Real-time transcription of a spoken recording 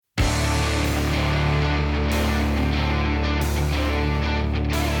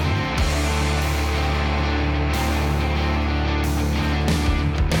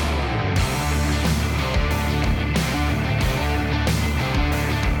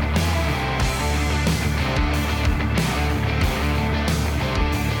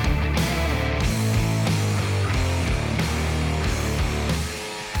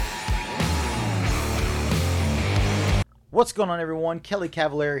What's going on, everyone? Kelly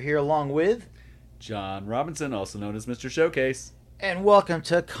Cavallari here, along with... John Robinson, also known as Mr. Showcase. And welcome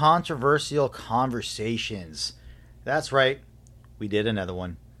to Controversial Conversations. That's right, we did another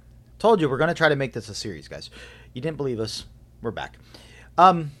one. Told you, we're going to try to make this a series, guys. You didn't believe us. We're back.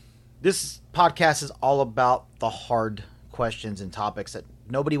 This podcast is all about the hard questions and topics that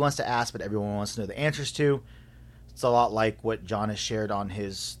nobody wants to ask, but everyone wants to know the answers to. It's a lot like what John has shared on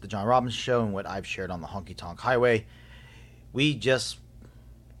the John Robinson Show and what I've shared on the Honky Tonk Highway. We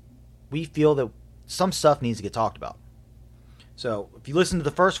feel that some stuff needs to get talked about. So if you listened to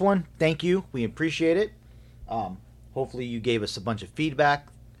the first one, thank you. We appreciate it. Hopefully you gave us a bunch of feedback.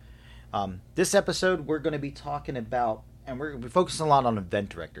 This episode, we're going to be talking about, and we're focusing a lot on event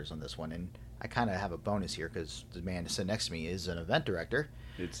directors on this one. And I kind of have a bonus here because the man sitting next to me is an event director.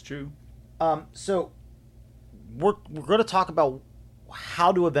 It's true. So we're going to talk about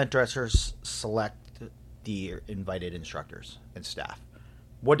how do event directors select the invited instructors and staff.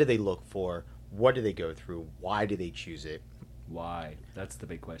 What do they look for? What do they go through? Why do they choose it? Why? That's the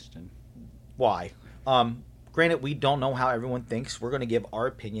big question. Why? Granted, we don't know how everyone thinks. We're going to give our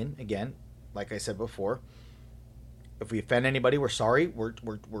opinion again. Like I said before, if we offend anybody, we're sorry. We're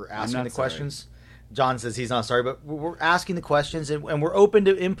asking the questions. John says he's not sorry, but we're asking the questions and we're open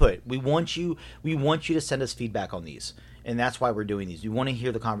to input. We want you to send us feedback on these. And that's why we're doing these. We want to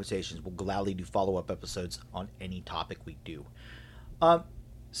hear the conversations. We'll gladly do follow-up episodes on any topic we do.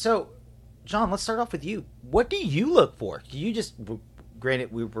 So, John, let's start off with you. What do you look for?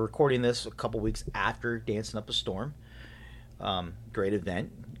 Granted, we were recording this a couple weeks after Dancing Up a Storm. Great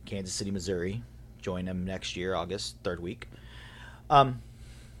event, Kansas City, Missouri. Join them next year, August, 3rd week.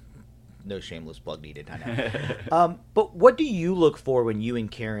 No shameless plug needed, I know. But what do you look for when you and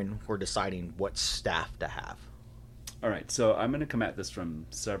Karen were deciding what staff to have? All right, so I'm going to come at this from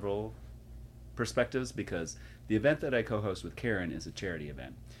several perspectives because the event that I co-host with Karen is a charity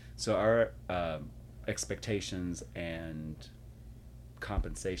event. So our expectations and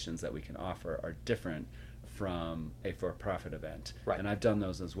compensations that we can offer are different from a for-profit event. Right. And I've done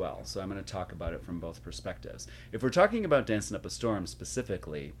those as well. So I'm going to talk about it from both perspectives. If we're talking about Dancing Up a Storm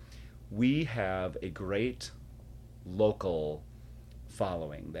specifically, we have a great local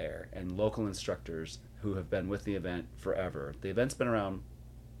following there and local instructors who have been with the event forever. The event's been around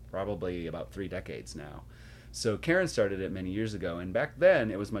probably about 3 decades now. So Karen started it many years ago, and back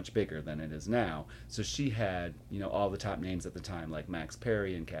then it was much bigger than it is now. So she had, all the top names at the time, like Max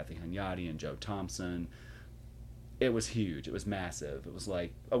Perry and Kathy Hunyadi and Joe Thompson. It was huge. It was massive. It was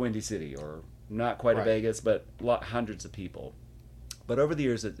like a Windy City, or not quite a Vegas, but hundreds of people. But over the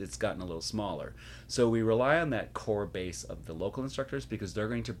years, it's gotten a little smaller. So we rely on that core base of the local instructors because they're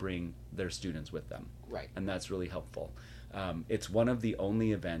going to bring their students with them. Right. And that's really helpful. It's one of the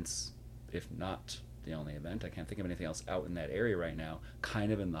only events, if not the only event, I can't think of anything else out in that area right now,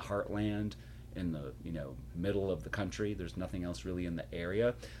 kind of in the heartland, in the middle of the country. There's nothing else really in the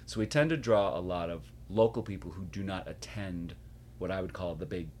area. So we tend to draw a lot of local people who do not attend what I would call the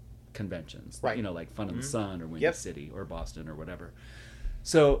big conventions, right? Like Fun in the Sun or Windy City or Boston or whatever.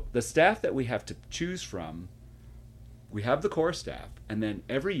 So the staff that we have to choose from, we have the core staff, and then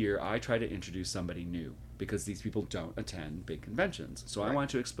every year I try to introduce somebody new because these people don't attend big conventions. So I want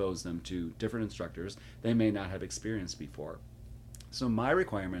to expose them to different instructors they may not have experienced before. So my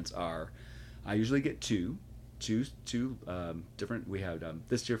requirements are, I usually get two different. We had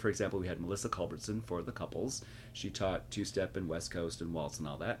this year, for example, we had Melissa Culbertson for the couples. She taught two-step and West Coast and waltz and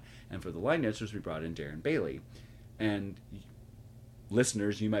all that. And for the line dancers, we brought in Darren Bailey. And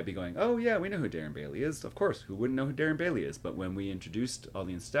listeners, you might be going, oh yeah, we know who Darren Bailey is. Of course, who wouldn't know who Darren Bailey is? But when we introduced all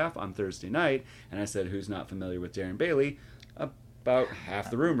the staff on Thursday night, and I said, who's not familiar with Darren Bailey? About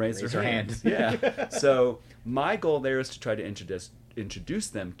half the room raised their hand. Yeah. So my goal there is to try to introduce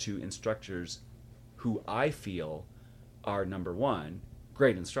them to instructors who I feel are, number one,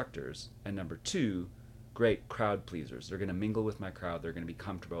 great instructors, and number two, great crowd pleasers. They're going to mingle with my crowd. They're going to be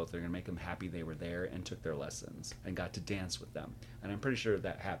comfortable. They're going to make them happy they were there and took their lessons and got to dance with them. And I'm pretty sure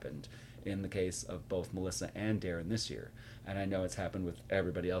that happened in the case of both Melissa and Darren this year. And I know it's happened with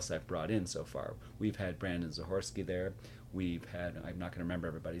everybody else I've brought in so far. We've had Brandon Zahorsky there. We've had, I'm not going to remember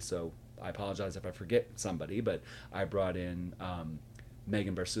everybody, so I apologize if I forget somebody, but I brought in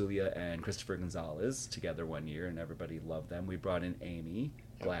Megan Barsulia and Christopher Gonzalez together one year, and everybody loved them. We brought in Amy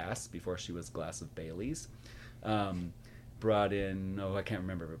Glass before she was Glass of Bailey's. Brought in, I can't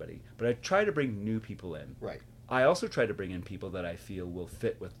remember everybody. But I try to bring new people in. Right. I also try to bring in people that I feel will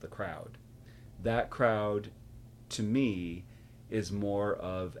fit with the crowd. That crowd, to me, is more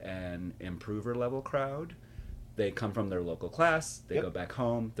of an improver level crowd. they come from their local class, they Yep. go back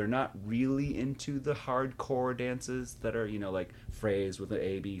home. They're not really into the hardcore dances that are, like phrased with an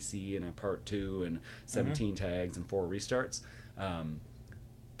A, B, C and a part 2 and 17 tags and 4 restarts.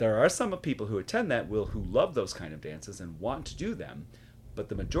 There are some people who attend that who love those kind of dances and want to do them. But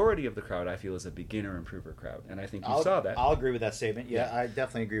the majority of the crowd, I feel, is a beginner improver crowd. And I think you saw that. I'll agree with that statement. Yeah, I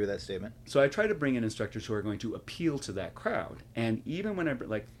definitely agree with that statement. So I try to bring in instructors who are going to appeal to that crowd. And even when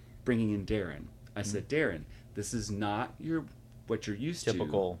bringing in Darren, I said, Darren, this is not what you're used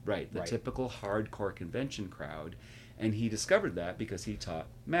Typical, to. Right, the typical hardcore convention crowd. And he discovered that because he taught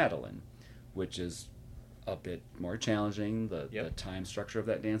Madeline, which is a bit more challenging. The time structure of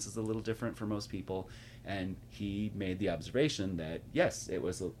that dance is a little different for most people. And he made the observation that, yes, it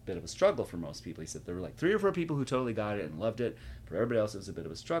was a bit of a struggle for most people. He said there were 3 or 4 people who totally got it and loved it. For everybody else, it was a bit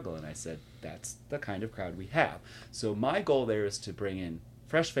of a struggle. And I said, that's the kind of crowd we have. So my goal there is to bring in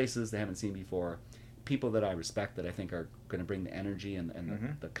fresh faces they haven't seen before, people that I respect, that I think are going to bring the energy and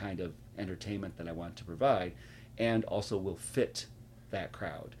the kind of entertainment that I want to provide, and also will fit that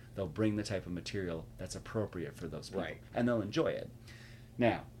crowd. They'll bring the type of material that's appropriate for those people. Right. And they'll enjoy it.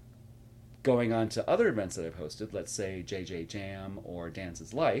 Now, going on to other events that I've hosted, let's say JJ Jam or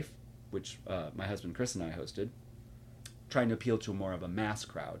Dance's Life, which my husband Chris and I hosted, trying to appeal to more of a mass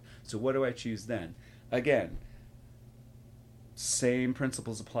crowd. So what do I choose then? Again, same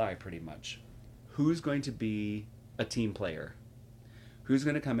principles apply pretty much. Who's going to be a team player? Who's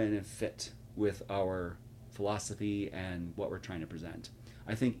going to come in and fit with our philosophy and what we're trying to present?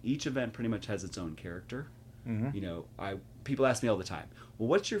 I think each event pretty much has its own character. Mm-hmm. People ask me all the time, well,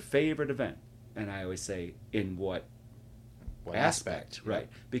 what's your favorite event? And I always say, in what aspect? Right.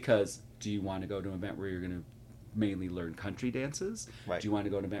 Because do you want to go to an event where you're going to mainly learn country dances? Right. Do you want to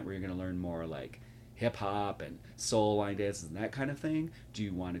go to an event where you're going to learn more hip-hop and soul line dances and that kind of thing? Do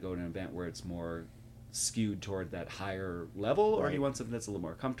you want to go to an event where it's more skewed toward that higher level? Or do you want something that's a little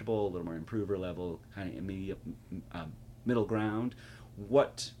more comfortable, a little more improver level, kind of immediate middle ground?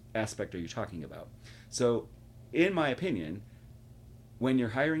 What aspect are you talking about? So, in my opinion, when you're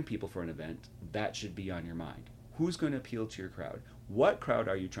hiring people for an event, that should be on your mind. Who's going to appeal to your crowd? What crowd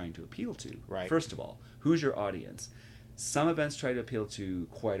are you trying to appeal to? Right. First of all, who's your audience? Some events try to appeal to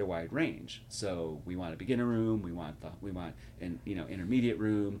quite a wide range. So we want a beginner room, we want an intermediate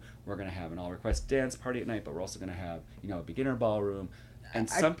room. We're going to have an all-request dance party at night, but we're also going to have a beginner ballroom. And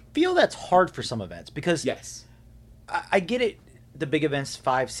I feel that's hard for some events because yes, I get it. The big events,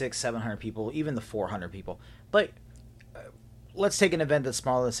 500, 600, 700 people, even the 400 people. But let's take an event that's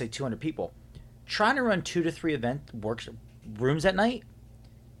smaller, let's say 200 people. Trying to run 2 to 3 rooms at night,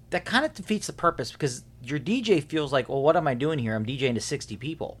 that kind of defeats the purpose because your DJ feels like, well, what am I doing here? I'm DJing to 60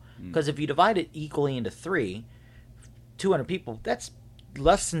 people. Because if you divide it equally into 3, 200 people, that's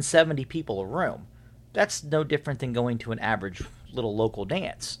less than 70 people a room. That's no different than going to an average little local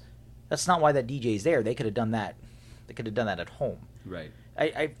dance. That's not why that DJ is there. They could have done that. They could have done that at home. Right.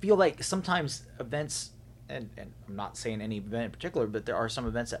 I feel like sometimes events, and I'm not saying any event in particular, but there are some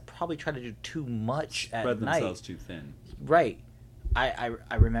events that probably try to do too much at night. Spread themselves too thin. Right. I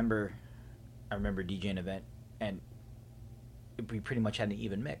remember DJing an event, and we pretty much had an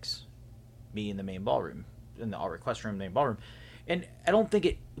even mix. Me in the main ballroom, in the all-request room, main ballroom. And I don't think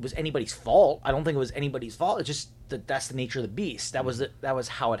it was anybody's fault. It's just that's the nature of the beast. That was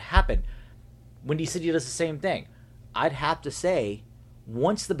how it happened. Windy City does the same thing. I'd have to say,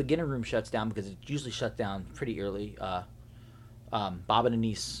 once the beginner room shuts down, because it usually shuts down pretty early, Bob and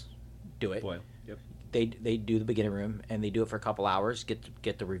Anise do it. Boyle. Yep. They do the beginner room, and they do it for a couple hours,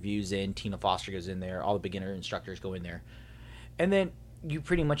 get the reviews in. Tina Foster goes in there. All the beginner instructors go in there. And then you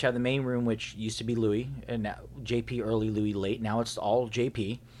pretty much have the main room, which used to be Louis, and now JP early, Louis late. Now it's all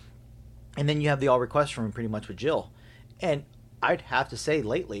JP. And then you have the all-request room pretty much with Jill. And I'd have to say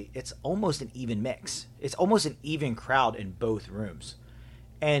lately, it's almost an even mix. It's almost an even crowd in both rooms.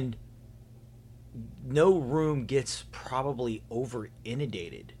 And no room gets probably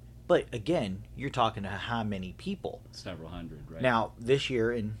over-inundated. But again, you're talking to how many people? Several hundred, right? Now, this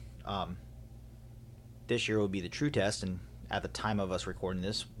year will be the true test, and at the time of us recording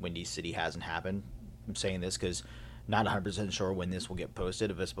this, Windy City hasn't happened. I'm saying this because not 100% sure when this will get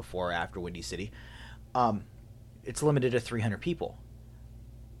posted, if it's before or after Windy City. It's limited to 300 people.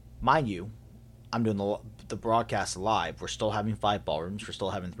 Mind you, I'm doing the broadcast live. We're still having 5 ballrooms. We're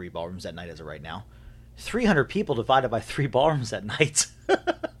still having 3 ballrooms at night as of right now. 300 people divided by 3 ballrooms at night.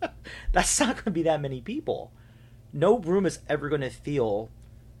 That's not going to be that many people. No room is ever going to feel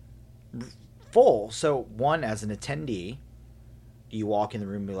full. So, one, as an attendee, you walk in the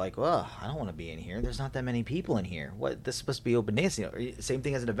room and be like, well, I don't want to be in here. There's not that many people in here. What? This is supposed to be open dancing. Same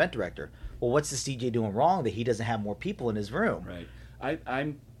thing as an event director. Well, what's this DJ doing wrong that he doesn't have more people in his room? Right.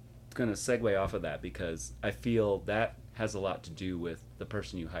 I'm going to segue off of that because I feel that has a lot to do with the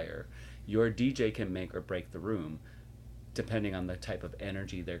person you hire. Your DJ can make or break the room depending on the type of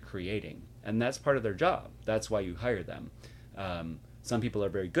energy they're creating. And that's part of their job. That's why you hire them. Some people are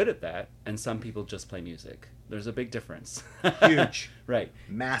very good at that, and some people just play music. There's a big difference. Huge. Right.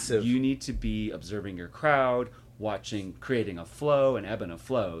 Massive. You need to be observing your crowd, creating a flow, an ebb and a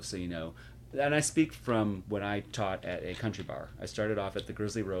flow, so you know. And I speak from when I taught at a country bar. I started off at the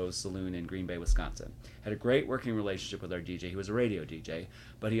Grizzly Rose Saloon in Green Bay, Wisconsin. Had a great working relationship with our DJ. He was a radio DJ,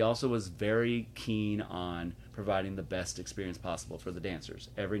 but he also was very keen on providing the best experience possible for the dancers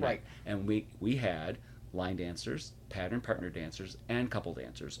every night. Right. And we had line dancers, pattern partner dancers, and couple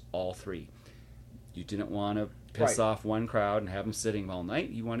dancers, all three. You didn't want to piss off one crowd and have them sitting all night.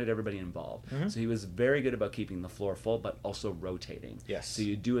 You wanted everybody involved. Mm-hmm. So he was very good about keeping the floor full, but also rotating. Yes. So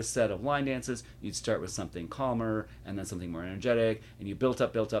you'd do a set of line dances. You'd start with something calmer and then something more energetic. And you built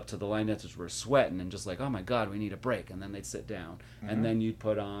up till the line dancers were sweating and just like, oh my God, we need a break. And then they'd sit down. Mm-hmm. And then you'd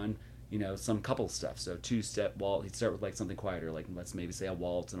put on, you know, some couple stuff. So two-step waltz. He'd start with like something quieter, like let's maybe say a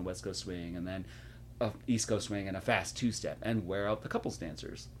waltz and a West Coast swing, and then a East Coast swing and a fast two-step, and wear out the couples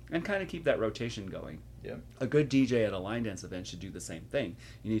dancers and kind of keep that rotation going. Yeah. A good DJ at a line dance event should do the same thing.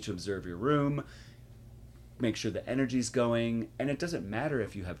 You need to observe your room, make sure the energy's going, and it doesn't matter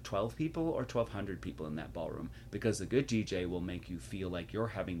if you have 12 people or 1,200 people in that ballroom, because a good DJ will make you feel like you're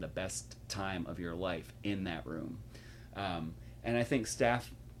having the best time of your life in that room. And I think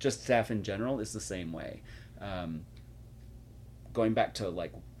staff in general is the same way. Going back to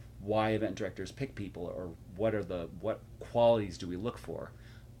like why event directors pick people, or what qualities do we look for?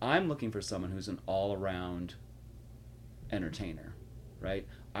 I'm looking for someone who's an all-around entertainer, right?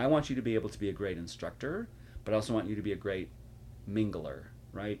 I want you to be able to be a great instructor, but I also want you to be a great mingler,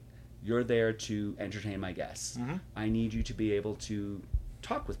 right? You're there to entertain my guests. Mm-hmm. I need you to be able to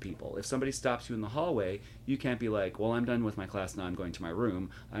talk with people. If somebody stops you in the hallway, you can't be like, well, I'm done with my class now, I'm going to my room.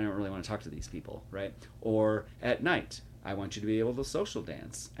 I don't really want to talk to these people, right? Or at night, I want you to be able to social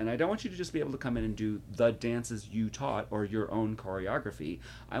dance. And I don't want you to just be able to come in and do the dances you taught or your own choreography.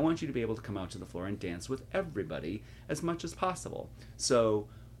 I want you to be able to come out to the floor and dance with everybody as much as possible. So,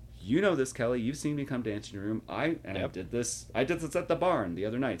 you know this, Kelly. You've seen me come dance in your room. I did this at the barn the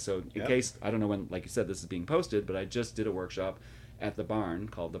other night. So in case, I don't know when, like you said, this is being posted, but I just did a workshop at the barn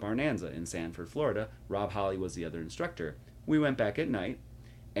called the Barnanza in Sanford, Florida. Rob Holly was the other instructor. We went back at night,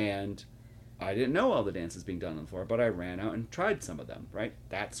 and I didn't know all the dances being done on the floor, but I ran out and tried some of them, right?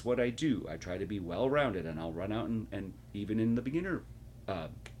 That's what I do. I try to be well-rounded, and I'll run out and even in the beginner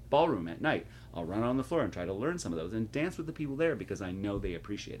ballroom at night, I'll run on the floor and try to learn some of those and dance with the people there because I know they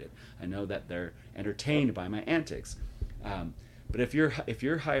appreciate it. I know that they're entertained by my antics. But if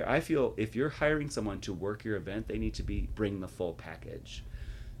you're hiring someone to work your event, they need to bring the full package,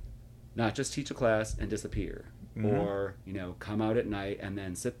 not just teach a class and disappear. Mm-hmm. Or, you know, come out at night and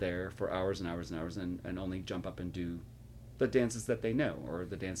then sit there for hours and hours and hours and only jump up and do the dances that they know or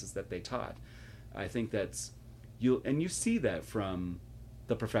the dances that they taught. I think you see that from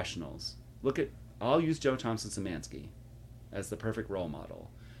the professionals. I'll use Jo Thompson-Szymanski as the perfect role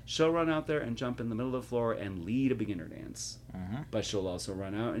model. She'll run out there and jump in the middle of the floor and lead a beginner dance. Mm-hmm. But she'll also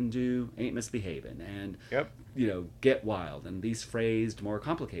run out and do Ain't Misbehavin' and, you know, Get Wild and these phrased, more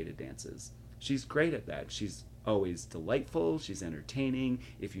complicated dances. She's great at that. She's always delightful. She's entertaining.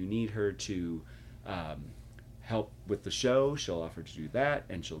 If you need her to help with the show, she'll offer to do that,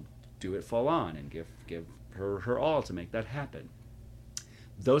 and she'll do it full on and give her all to make that happen.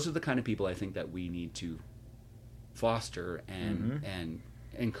 Those are the kind of people I think that we need to foster and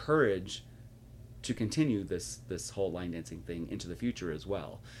encourage to continue this whole line dancing thing into the future as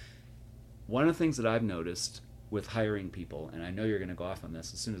well. One of the things that I've noticed with hiring people, and I know you're going to go off on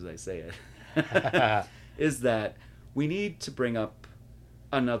this as soon as I say it, is that we need to bring up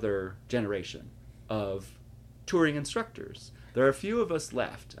another generation of touring instructors. There are a few of us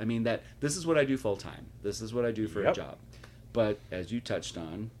left. I mean, that this is what I do full time. This is what I do for a job. But as you touched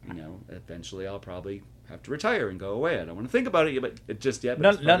on, you know, eventually I'll probably have to retire and go away. I don't want to think about it just yet.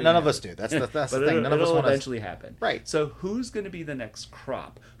 None of us do. That's the thing. None of us want to eventually happen. Right. So who's going to be the next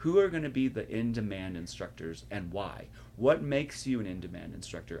crop? Who are going to be the in-demand instructors, and why? What makes you an in-demand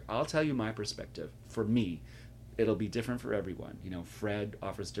instructor? I'll tell you my perspective. For me, it'll be different for everyone. You know, Fred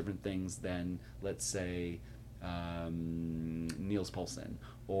offers different things than, let's say, Niels Poulsen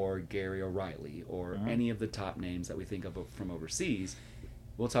or Gary O'Reilly or any of the top names that we think of from overseas.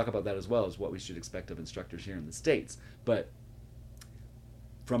 We'll talk about that as well as what we should expect of instructors here in the States. But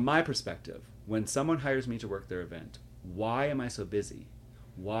from my perspective, when someone hires me to work their event, why am I so busy?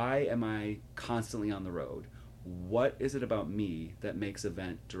 Why am I constantly on the road? What is it about me that makes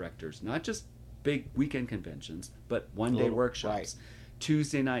event directors, not just big weekend conventions, but one-day workshops, right.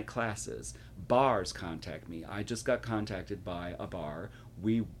 Tuesday night classes, bars contact me. I just got contacted by a bar.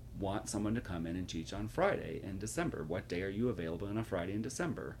 We want someone to come in and teach on Friday in December. What day are you available on a Friday in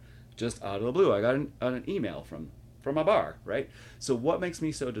December? Just out of the blue, I got an email from a bar, right? So what makes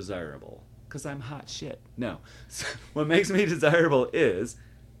me so desirable? Because I'm hot shit. No. So what makes me desirable is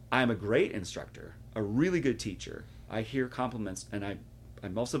I'm a great instructor, a really good teacher. I hear compliments, and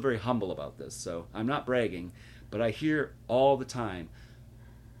I'm also very humble about this, so I'm not bragging, but I hear all the time,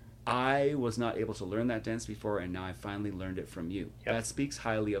 I was not able to learn that dance before, and now I finally learned it from you. Yep. That speaks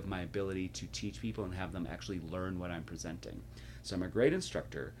highly of my ability to teach people and have them actually learn what I'm presenting. So I'm a great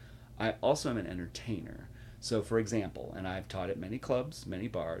instructor. I also am an entertainer. So for example, and I've taught at many clubs, many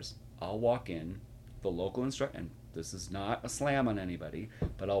bars, I'll walk in, the local instructor, and this is not a slam on anybody,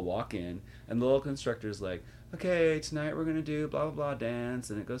 but I'll walk in, and the local instructor is like, okay, tonight we're going to do blah, blah, blah dance,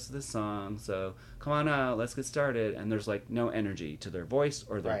 and it goes to this song, so come on out, let's get started. And there's like no energy to their voice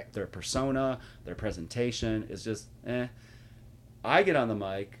or their persona, their presentation. It's just, I get on the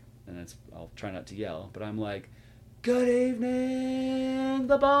mic, and I'll try not to yell, but I'm like, good evening,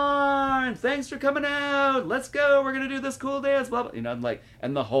 the barn. Thanks for coming out. Let's go. We're going to do this cool dance, blah, blah. You know, I'm like,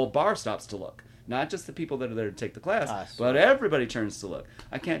 and the whole bar stops to look. Not just the people that are there to take the class, but everybody turns to look.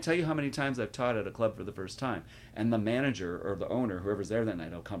 I can't tell you how many times I've taught at a club for the first time, and the manager or the owner, whoever's there that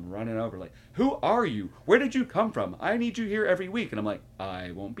night, will come running over like, who are you? Where did you come from? I need you here every week. And I'm like,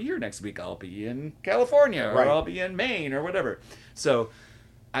 I won't be here next week. I'll be in California, or I'll be in Maine, or whatever. So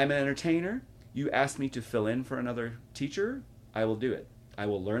I'm an entertainer. You ask me to fill in for another teacher, I will do it. I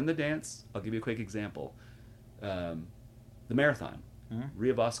will learn the dance. I'll give you a quick example. The marathon.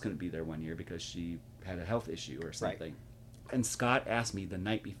 Rhea Voss couldn't be there one year because she had a health issue or something. Right. And Scott asked me the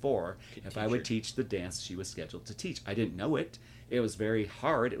night before if I would teach the dance she was scheduled to teach. I didn't know it. It was very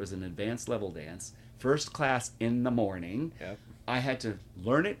hard. It was an advanced level dance. First class in the morning. Yep. I had to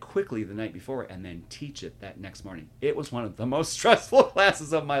learn it quickly the night before and then teach it that next morning. It was one of the most stressful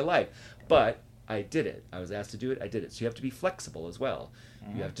classes of my life. But I did it. I was asked to do it. I did it. So you have to be flexible as well.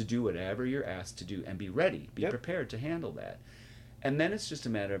 You have to do whatever you're asked to do and be ready. Be prepared to handle that. And then it's just a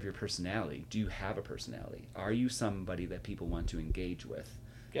matter of your personality. Do you have a personality? Are you somebody that people want to engage with?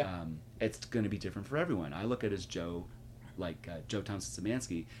 Yeah. It's going to be different for everyone. I look at it as Jo, like Jo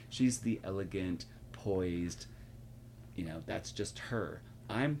Thompson-Szymanski. She's the elegant, poised, that's just her.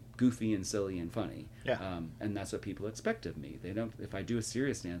 I'm goofy and silly and funny. Yeah. And that's what people expect of me. They don't. If I do a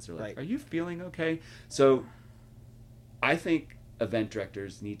serious dance, they're like, "Are you feeling okay?" So I think event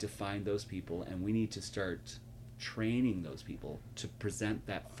directors need to find those people, and we need to start training those people to present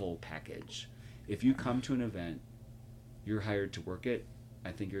that full package. If you come to an event, you're hired to work it.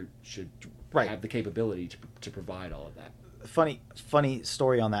 I think you should have the capability to provide all of that. Funny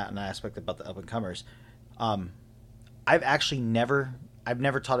story on that, and aspect about the up and comers. I've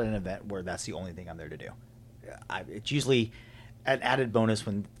never taught at an event where that's the only thing I'm there to do. It's usually an added bonus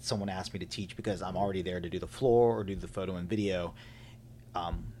when someone asks me to teach because I'm already there to do the floor or do the photo and video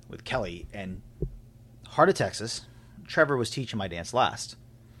with Kelly. And Heart of Texas, Trevor was teaching my dance last.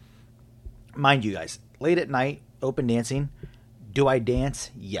 Mind you guys, late at night, open dancing. Do I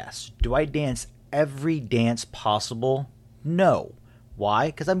dance? Yes. Do I dance every dance possible? No. Why?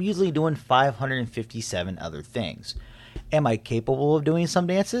 Because I'm usually doing 557 other things. Am I capable of doing some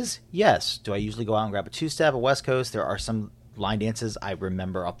dances? Yes. Do I usually go out and grab a two-step, a West Coast? There are some line dances I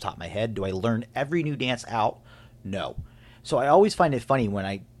remember off the top of my head. Do I learn every new dance out? No. So I always find it funny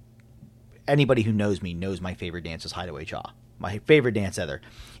when anybody who knows me knows my favorite dance is Hideaway Cha. My favorite dance ever.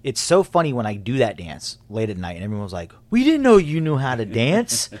 It's so funny when I do that dance late at night and everyone was like, we didn't know you knew how to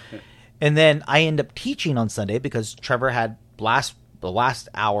dance. And then I end up teaching on Sunday because Trevor had the last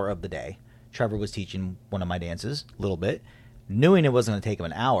hour of the day. Trevor was teaching one of my dances a little bit. Knowing it wasn't going to take him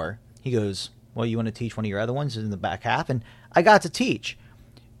an hour, he goes, well, you want to teach one of your other ones in the back half? And I got to teach.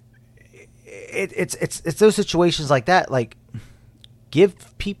 It's those situations like that. Like,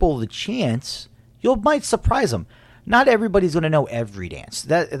 give people the chance. You might surprise them. Not everybody's going to know every dance.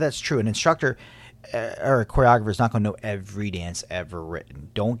 That's true. An instructor or a choreographer is not going to know every dance ever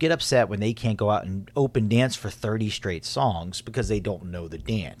written. Don't get upset when they can't go out and open dance for 30 straight songs because they don't know the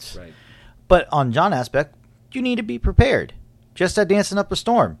dance. Right. But on John aspect, you need to be prepared. Just at Dancing Up a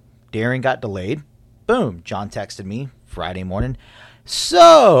Storm, Darren got delayed. Boom. John texted me Friday morning.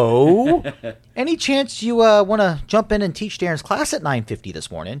 So, any chance you want to jump in and teach Darren's class at 9:50 this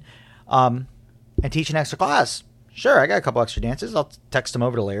morning and teach an extra class? Sure, I got a couple extra dances. I'll text them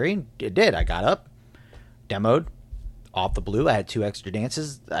over to Larry, and it did. I got up, demoed, off the blue. I had 2 extra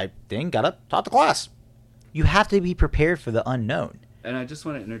dances. I then got up, taught the class. You have to be prepared for the unknown. And I just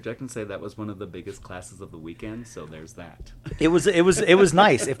want to interject and say that was one of the biggest classes of the weekend, so there's that. It was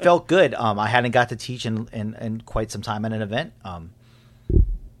nice. It felt good. I hadn't got to teach in quite some time at an event,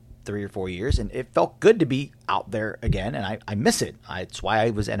 3 or 4 years, and it felt good to be out there again. And I miss it. It's why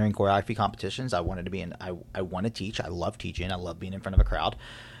I was entering choreography competitions. I wanted to be I want to teach. I love teaching. I love being in front of a crowd.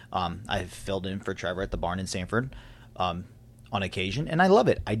 I filled in for Trevor at the barn in Sanford on occasion, and I love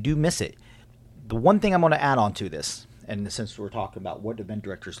it. I do miss it. The one thing I'm going to add on to this, and since we're talking about what event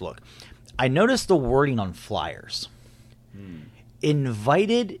directors look, I noticed the wording on flyers.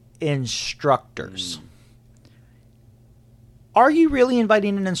 Invited instructors. Are you really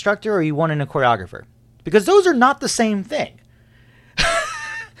inviting an instructor, or are you wanting a choreographer? Because those are not the same thing.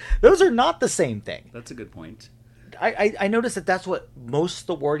 Those are not the same thing. That's a good point. I noticed that's what most of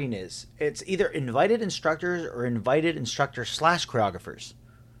the wording is. It's either invited instructors or invited instructors / choreographers.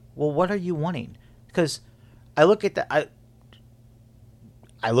 Well, what are you wanting? Because I look at the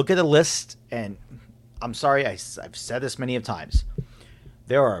list, and I'm sorry, I've said this many of times.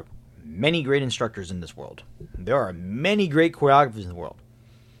 There are many great instructors in this world. There are many great choreographers in the world.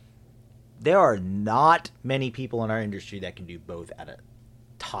 There are not many people in our industry that can do both at a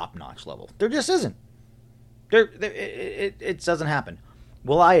top-notch level. There just isn't. It doesn't happen.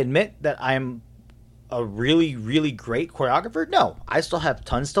 Will I admit that I'm a really, really great choreographer? No. I still have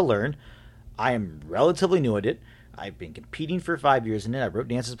tons to learn. I am relatively new at it. I've been competing for 5 years in it. I wrote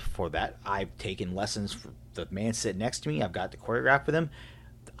dances before that. I've taken lessons from the man sitting next to me. I've got to choreograph with him.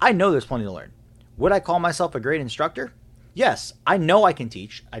 I know there's plenty to learn. Would I call myself a great instructor? Yes. I know I can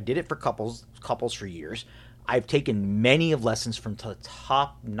teach. I did it for couples for years. I've taken many of lessons from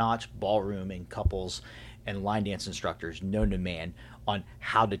top-notch ballroom and couples and line dance instructors known to man on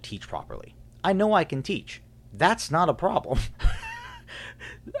how to teach properly. I know I can teach. That's not a problem.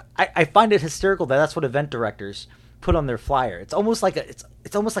 I find it hysterical that that's what event directors put on their flyer. It's almost like a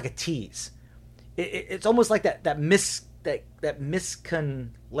tease. It's almost like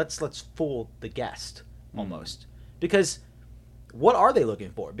let's fool the guest almost. Because what are they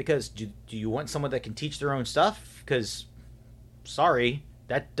looking for? Because do you want someone that can teach their own stuff? Because sorry,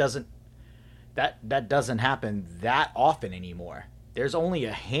 that doesn't happen that often anymore. There's only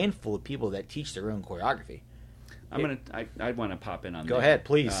a handful of people that teach their own choreography. I want to pop in on that. Go ahead,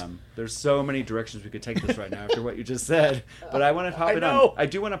 please. There's so many directions we could take this right now after what you just said, but I want to pop it on. I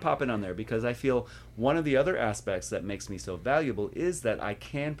do want to pop in on there because I feel one of the other aspects that makes me so valuable is that I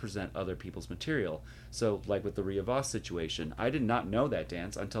can present other people's material. So, like with the Rhea Voss situation, I did not know that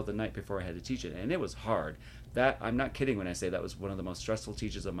dance until the night before I had to teach it, and it was hard. That I'm not kidding when I say that was one of the most stressful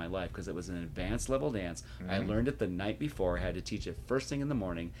teaches of my life because it was an advanced level dance. I learned it the night before. I had to teach it first thing in the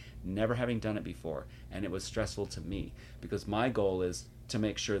morning, never having done it before, and it was stressful to me because my goal is to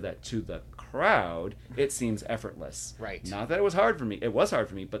make sure that to the crowd it seems effortless. Right. Not that it was hard for me. It was hard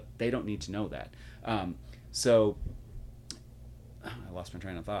for me, but they don't need to know that. So I lost my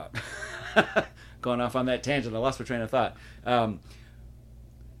train of thought. Going off on that tangent, I lost my train of thought.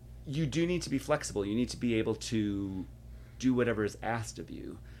 You do need to be flexible. You need to be able to do whatever is asked of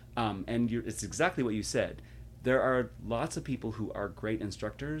you. And it's exactly what you said. There are lots of people who are great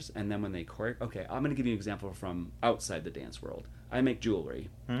instructors, and then when they okay, I'm going to give you an example from outside the dance world. I make jewelry,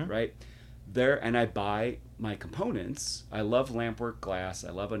 right? And I buy my components. I love lampwork glass.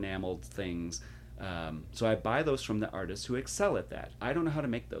 I love enameled things. So I buy those from the artists who excel at that. I don't know how to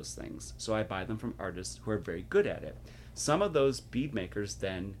make those things, so I buy them from artists who are very good at it. Some of those bead makers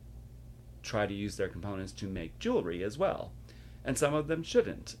then try to use their components to make jewelry as well. And some of them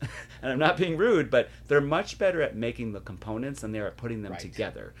shouldn't. And I'm not being rude, but they're much better at making the components than they are at putting them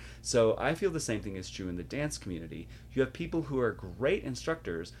together. So I feel the same thing is true in the dance community. You have people who are great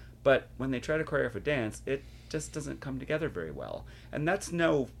instructors, but when they try to choreograph a dance, it just doesn't come together very well. And that's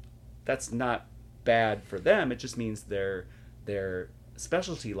not bad for them. It just means their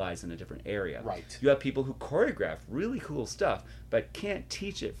specialty lies in a different area. Right. You have people who choreograph really cool stuff, but can't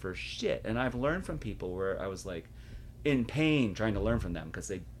teach it for shit. And I've learned from people where I was like in pain trying to learn from them because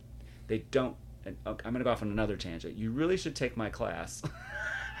they don't. And I'm going to go off on another tangent. You really should take my class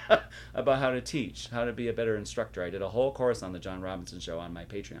about how to teach, how to be a better instructor. I did a whole course on the John Robinson Show on my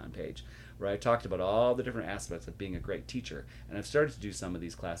Patreon page where I talked about all the different aspects of being a great teacher. And I've started to do some of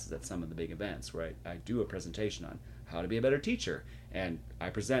these classes at some of the big events where I do a presentation on how to be a better teacher. And I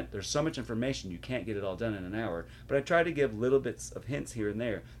present, there's so much information, you can't get it all done in an hour, but I try to give little bits of hints here and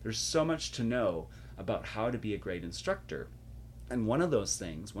there. There's so much to know about how to be a great instructor. And one of those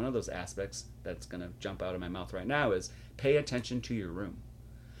things, one of those aspects that's going to jump out of my mouth right now is pay attention to your room.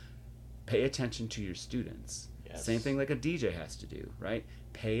 Pay attention to your students. Yes. Same thing like a DJ has to do, right?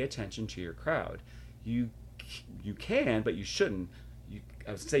 Pay attention to your crowd. You can, but you shouldn't.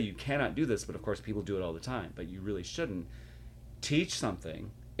 I would say you cannot do this, but of course people do it all the time, but you really shouldn't. Teach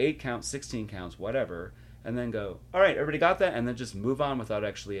something, 8 counts, 16 counts, whatever, and then go, all right, everybody got that? And then just move on without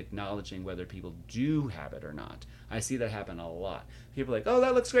actually acknowledging whether people do have it or not. I see that happen a lot. People are like, oh,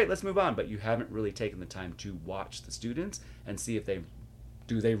 that looks great, let's move on. But you haven't really taken the time to watch the students and see if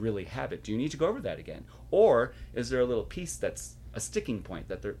they really have it. Do you need to go over that again? Or is there a little piece that's a sticking point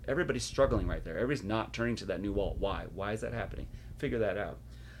that everybody's struggling right there? Everybody's not turning to that new wall. Why? Why is that happening? Figure that out.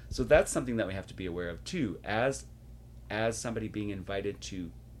 So that's something that we have to be aware of too. As somebody being invited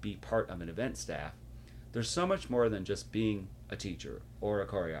to be part of an event staff, there's so much more than just being a teacher or a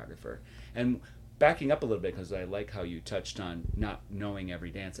choreographer. And backing up a little bit, because I like how you touched on not knowing every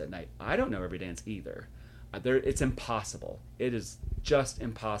dance at night. I don't know every dance either. It's impossible. It is just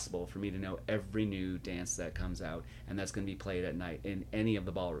impossible for me to know every new dance that comes out and that's going to be played at night in any of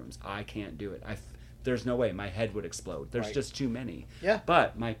the ballrooms. I can't do it. There's no way. My head would explode. There's just too many. Yeah.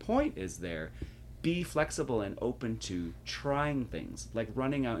 But my point is be flexible and open to trying things, like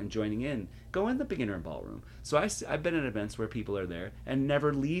running out and joining in. Go in the beginner ballroom. So I've been at events where people are there and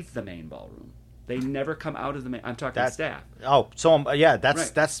never leave the main ballroom. They never come out of the main. I'm talking staff. Oh, so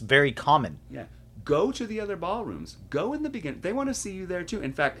that's very common. Yeah. Go to the other ballrooms. Go in the beginner. They want to see you there too.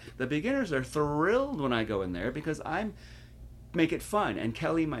 In fact, the beginners are thrilled when I go in there because make it fun. And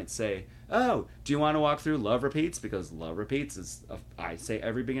Kelly might say, oh, do you want to walk through Love Repeats? Because Love Repeats I say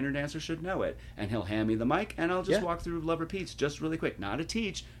every beginner dancer should know it. And he'll hand me the mic and I'll just walk through Love Repeats just really quick. Not to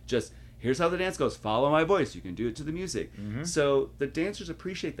teach, just here's how the dance goes. Follow my voice. You can do it to the music. Mm-hmm. So the dancers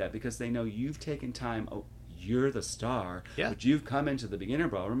appreciate that because they know you've taken time. Oh, you're the star, but you've come into the beginner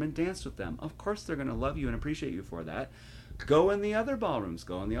ballroom and danced with them. Of course they're going to love you and appreciate you for that. Go in the other ballrooms.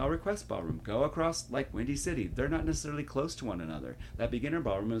 Go in the all-request ballroom. Go across, like Windy City. They're not necessarily close to one another. That beginner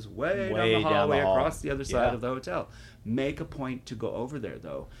ballroom is way down the hallway across the other side of the hotel. Make a point to go over there,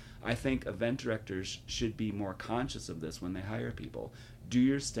 though. I think event directors should be more conscious of this when they hire people. Do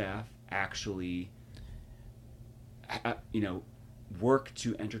your staff actually, work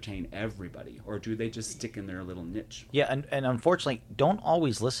to entertain everybody, or do they just stick in their little niche? Yeah, and unfortunately, don't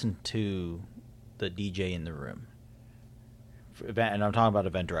always listen to the DJ in the room. And I'm talking about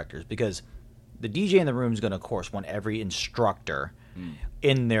event directors, because the DJ in the room is going to, of course, want every instructor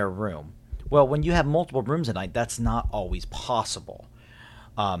in their room. Well, when you have multiple rooms at night, that's not always possible.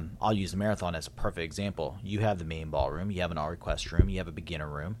 I'll use the marathon as a perfect example. You have the main ballroom, you have an all request room, you have a beginner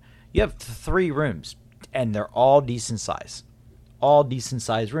room. You have 3 rooms, and they're all decent size. All decent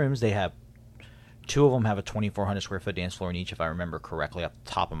sized rooms. They have 2 of them have a 2,400 square foot dance floor in each, if I remember correctly off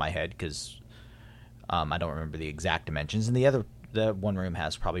the top of my head, because I don't remember the exact dimensions. And the one room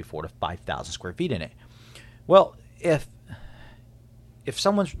has probably 4,000 to 5,000 square feet in it. Well, if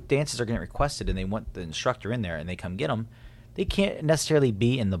someone's dances are getting requested and they want the instructor in there and they come get them, they can't necessarily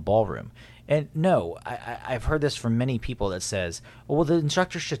be in the ballroom. And no, I've heard this from many people that says, well, the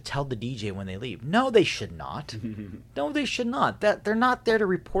instructor should tell the DJ when they leave. No, they should not. No, they should not. That they're not there to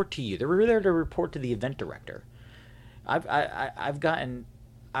report to you. They're there to report to the event director. I've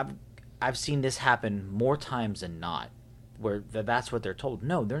seen this happen more times than not, where that's what they're told.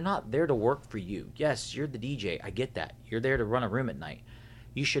 No, they're not there to work for you. Yes, you're the DJ. I get that. You're there to run a room at night.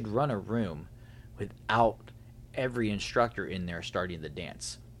 You should run a room without every instructor in there starting the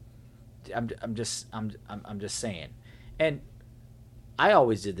dance. I'm just saying. And I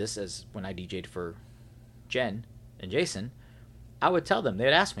always did this as when I DJ'd for Jen and Jason. I would tell them.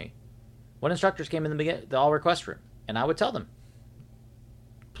 They'd ask me what instructors came in the all request room, and I would tell them,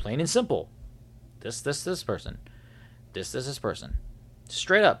 plain and simple, this person, this person,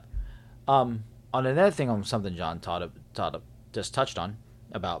 straight up. On another thing, on something John just touched on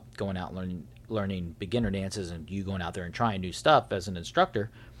about going out and learning beginner dances, and you going out there and trying new stuff as an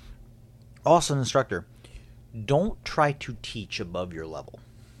instructor. Also, an instructor, don't try to teach above your level.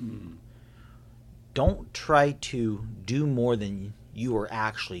 Don't try to do more than you are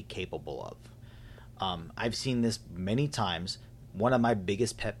actually capable of. I've seen this many times. One of my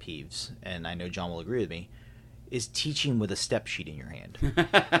biggest pet peeves, and I know John will agree with me, is teaching with a step sheet in your hand.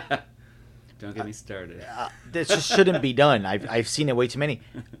 Don't get me started. This just shouldn't be done. I've seen it way too many.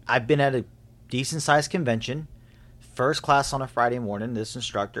 I've been at a decent-sized convention, first class on a Friday morning. This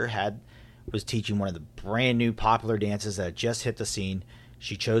instructor was teaching one of the brand new popular dances that had just hit the scene.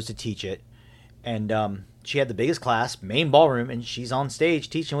 She chose to teach it, and she had the biggest class, main ballroom, and she's on stage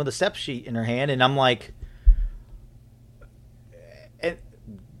teaching with a step sheet in her hand, and I'm like,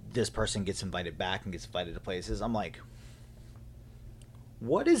 this person gets invited back and gets invited to places. I'm like,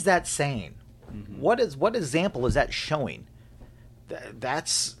 what is that saying? Mm-hmm. What example is that showing?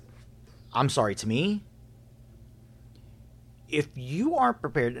 That's, I'm sorry, to me, if you aren't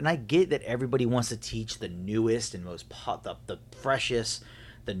prepared, and I get that everybody wants to teach the newest and most the freshest,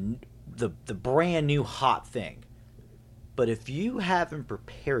 the brand new hot thing, but if you haven't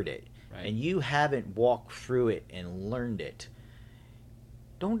prepared it, right, and you haven't walked through it and learned it,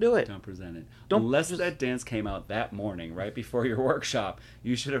 don't do it. Don't present it. Unless that dance came out that morning, right before your workshop,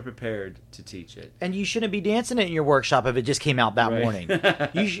 you should have prepared to teach it. And you shouldn't be dancing it in your workshop if it just came out that morning.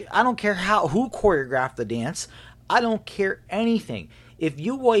 I don't care who choreographed the dance. I don't care anything. If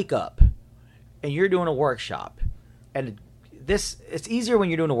you wake up and you're doing a workshop, and it's easier when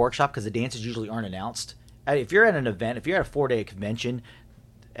you're doing a workshop because the dances usually aren't announced. If you're at an event, if you're at a 4-day convention,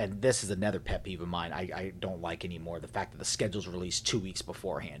 and this is another pet peeve of mine, I don't like anymore, the fact that the schedule's released 2 weeks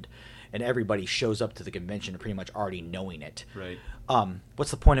beforehand, and everybody shows up to the convention pretty much already knowing it. Right.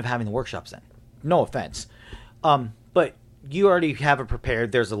 What's the point of having the workshops then? No offense. But you already have it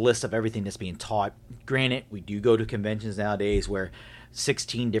prepared. There's a list of everything that's being taught. Granted, we do go to conventions nowadays where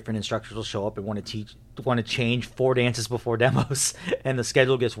 16 different instructors will show up and want to change 4 dances before demos, and the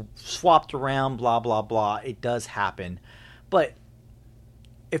schedule gets swapped around, blah, blah, blah. It does happen. But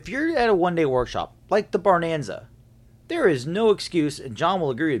if you're at a 1-day workshop, like the Barnanza, there is no excuse, and John will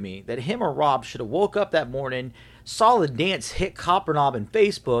agree with me, that him or Rob should have woke up that morning, saw the dance hit Copper Knob in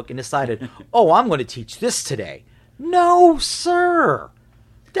Facebook, and decided, oh, I'm going to teach this today. No, sir.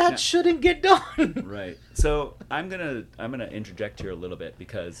 That shouldn't get done. Right. So I'm gonna interject here a little bit,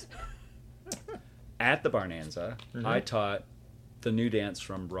 because at the Barnanza, mm-hmm, I taught the new dance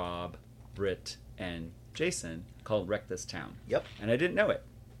from Rob, Britt, and Jason called Wreck This Town. Yep. And I didn't know it.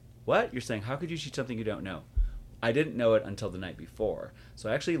 What? You're saying, how could you teach something you don't know? I didn't know it until the night before. So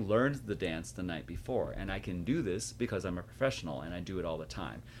I actually learned the dance the night before, and I can do this because I'm a professional and I do it all the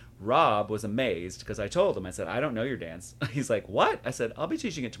time. Rob was amazed because I told him, I said, I don't know your dance. He's like, what? I said, I'll be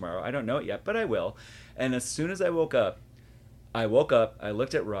teaching it tomorrow. I don't know it yet, but I will. And as soon as I woke up, I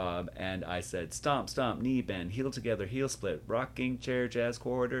looked at Rob, and I said, stomp, stomp, knee bend, heel together, heel split, rocking chair, jazz,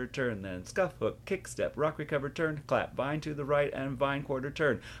 quarter, turn, then scuff hook, kick step, rock, recover, turn, clap, vine to the right, and vine, quarter,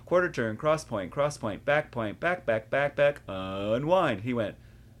 turn, cross point, back point, back, unwind. He went,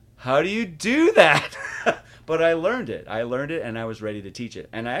 how do you do that? But I learned it, and I was ready to teach it.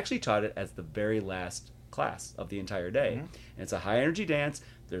 And I actually taught it as the very last class of the entire day. Mm-hmm. And it's a high-energy dance.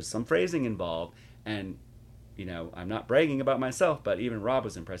 There's some phrasing involved, and you know, I'm not bragging about myself, but even Rob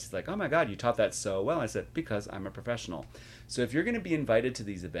was impressed. He's like, oh my God, you taught that so well. I said, because I'm a professional. So if you're going to be invited to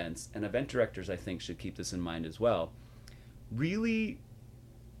these events, and event directors, I think, should keep this in mind as well, really,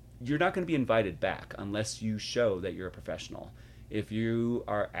 you're not going to be invited back unless you show that you're a professional. If you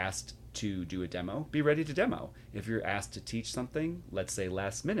are asked to do a demo, be ready to demo. If you're asked to teach something, let's say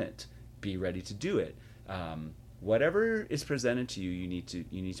last minute, be ready to do it. Whatever is presented to you, you need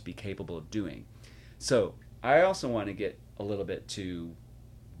to be capable of doing. So I also want to get a little bit to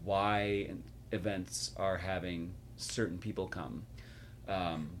why events are having certain people come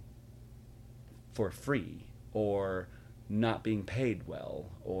for free, or not being paid well,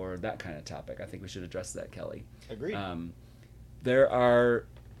 or that kind of topic. I think we should address that, Kelly. Agreed.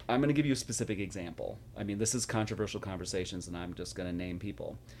 I'm going to give you a specific example. I mean, this is controversial conversations, and I'm just going to name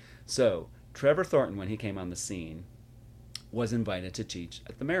people. So Trevor Thornton, when he came on the scene, was invited to teach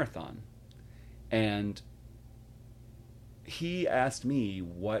at the marathon. And he asked me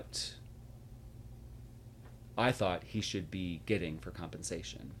what I thought he should be getting for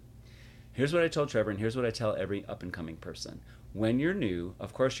compensation. Here's what I told Trevor, and here's what I tell every up-and-coming person. When you're new,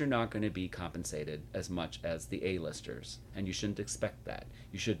 of course you're not going to be compensated as much as the A-listers, and you shouldn't expect that.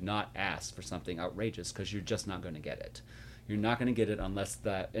 You should not ask for something outrageous, because you're just not going to get it. You're not going to get it unless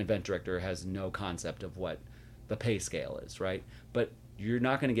that event director has no concept of what the pay scale is, right? But you're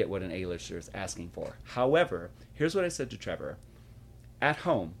not going to get what an A-lister is asking for. However, here's what I said to Trevor. At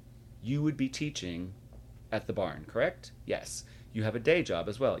home, you would be teaching at the barn, correct? Yes. You have a day job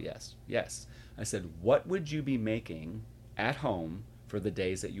as well? Yes. Yes. I said, what would you be making at home for the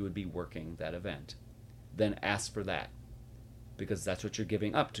days that you would be working that event? Then ask for that, because that's what you're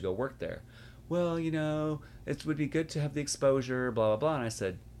giving up to go work there. Well, you know, it would be good to have the exposure, blah, blah, blah. And I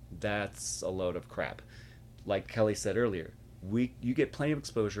said, that's a load of crap. Like Kelly said earlier, you get plenty of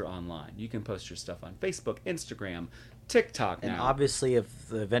exposure online. You can post your stuff on Facebook, Instagram, TikTok now. And obviously, if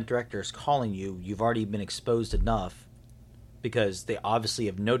the event director is calling you, you've already been exposed enough, because they obviously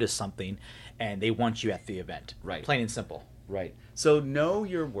have noticed something and they want you at the event. Right. Plain and simple. Right. So know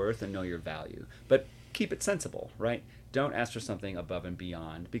your worth and know your value, but keep it sensible, right? don't ask for something above and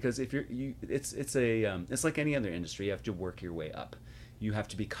beyond, because if it's like any other industry. You have to work your way up. You have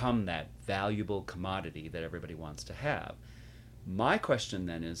to become that valuable commodity that everybody wants to have. My question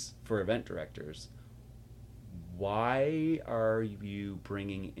then is, for event directors, why are you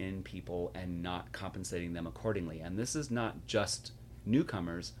bringing in people and not compensating them accordingly? And this is not just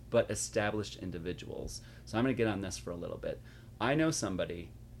newcomers, but established individuals. So I'm going to get on this for a little bit. I know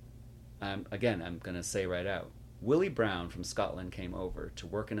somebody, again, I'm going to say right out, Willie Brown from Scotland came over to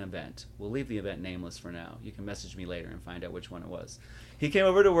work an event. We'll leave the event nameless for now. You can message me later and find out which one it was. He came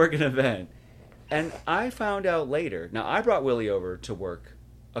over to work an event, and I found out later. Now, I brought Willie over to work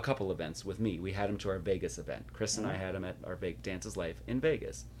a couple events with me. We had him to our Vegas event. Chris and I had him at our Dance's Life in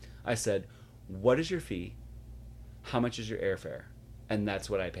Vegas. I said, what is your fee? How much is your airfare? And that's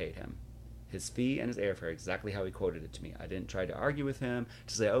what I paid him. His fee and his airfare, exactly how he quoted it to me. I didn't try to argue with him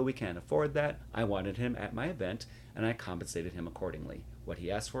to say, oh, we can't afford that. I wanted him at my event, and I compensated him accordingly. What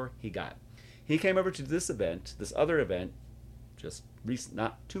he asked for, he got. He came over to this event, this other event, just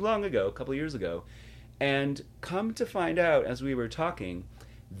not too long ago, a couple of years ago, and come to find out, as we were talking,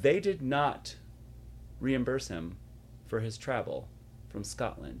 they did not reimburse him for his travel from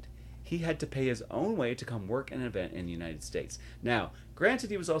Scotland. He had to pay his own way to come work an event in the United States. Now, granted,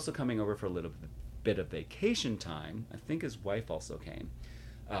 he was also coming over for a little bit of vacation time. I think his wife also came.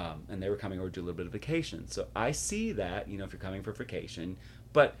 And they were coming over to do a little bit of vacation. So I see that, if you're coming for vacation.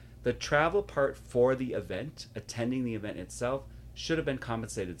 But the travel part for the event, attending the event itself, should have been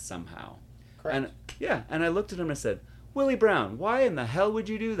compensated somehow. Correct. And I looked at him and I said, Willie Brown, why in the hell would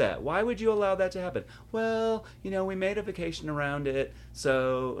you do that? Why would you allow that to happen? Well, we made a vacation around it.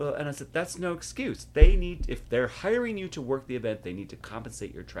 So, and I said, that's no excuse. If they're hiring you to work the event, they need to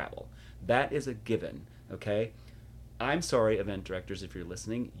compensate your travel. That is a given, okay? I'm sorry, event directors, if you're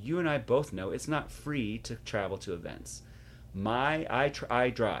listening. You and I both know it's not free to travel to events.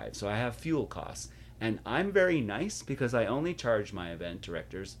 I drive, so I have fuel costs. And I'm very nice because I only charge my event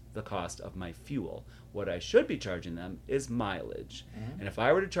directors the cost of my fuel. What I should be charging them is mileage. Mm-hmm. And if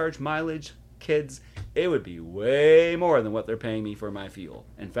I were to charge mileage, kids, it would be way more than what they're paying me for my fuel.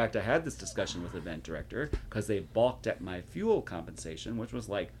 In fact, I had this discussion with the event director because they balked at my fuel compensation, which was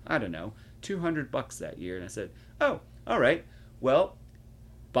like, I don't know, $200 that year. And I said, oh, all right. Well,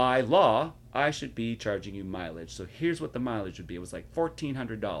 by law, I should be charging you mileage. So here's what the mileage would be. It was like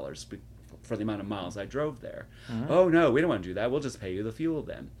 $1,400 for the amount of miles I drove there. Mm-hmm. Oh, no, we don't want to do that. We'll just pay you the fuel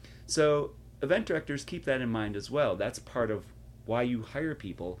then. So event directors, keep that in mind as well. That's part of why you hire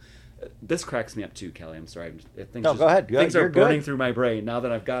people. This cracks me up too, Kelly. I'm sorry. Go ahead. Things are burning through my brain now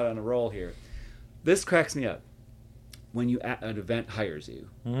that I've got on a roll here. This cracks me up. When an event hires you,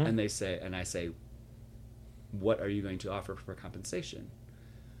 mm-hmm. and I say, what are you going to offer for compensation?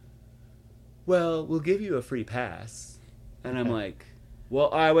 Well, we'll give you a free pass. And I'm like, well,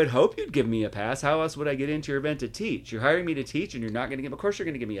 I would hope you'd give me a pass. How else would I get into your event to teach? You're hiring me to teach, and you're not going to of course you're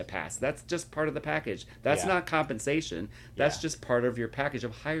going to give me a pass. That's just part of the package. That's not compensation. That's just part of your package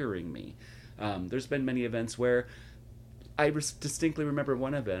of hiring me. There's been many events where I distinctly remember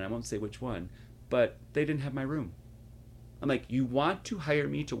one event, I won't say which one, but they didn't have my room. I'm like, you want to hire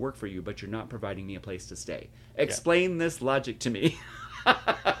me to work for you, but you're not providing me a place to stay. Explain this logic to me.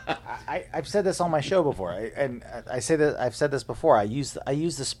 I've said this on my show before, I've said this before. I use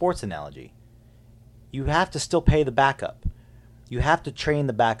the sports analogy. You have to still pay the backup. You have to train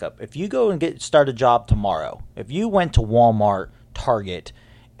the backup. If you go and start a job tomorrow, if you went to Walmart, Target,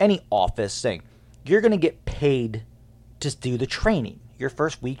 any office thing, you're going to get paid to do the training. Your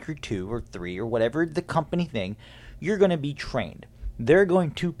first week or 2 or 3 or whatever the company thing, you're going to be trained. They're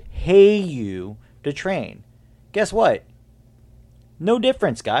going to pay you to train. Guess what? No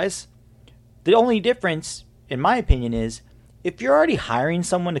difference, guys. The only difference, in my opinion, is if you're already hiring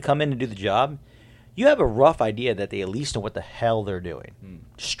someone to come in and do the job, you have a rough idea that they at least know what the hell they're doing.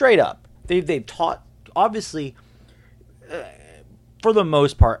 Straight up. They've taught, obviously, for the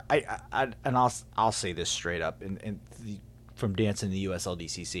most part, I'll say this straight up, from dancing in the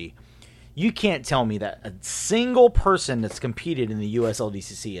USLDCC, you can't tell me that a single person that's competed in the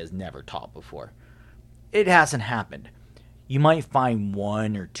USLDCC has never taught before. It hasn't happened. You might find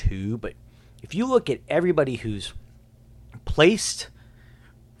 1 or 2, but if you look at everybody who's placed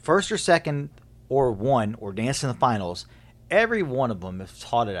first or second or won or danced in the finals, every one of them has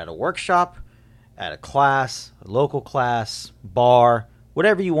taught it at a workshop, at a class, a local class, bar,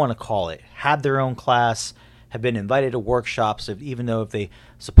 whatever you want to call it, had their own class, have been invited to workshops, even though if they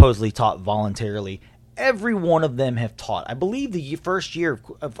supposedly taught voluntarily. Every one of them have taught. I believe the first year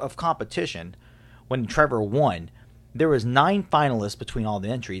of competition, when Trevor won, there was 9 finalists between all the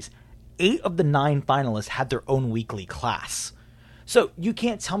entries. 8 of the 9 finalists had their own weekly class. So you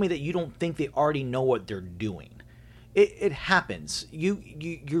can't tell me that you don't think they already know what they're doing. It happens.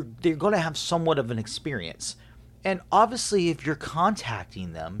 They're going to have somewhat of an experience. And obviously, if you're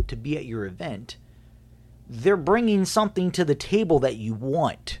contacting them to be at your event, they're bringing something to the table that you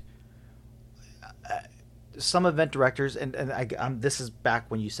want. Some event directors, and this is back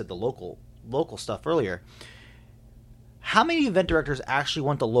when you said the local stuff earlier. How many event directors actually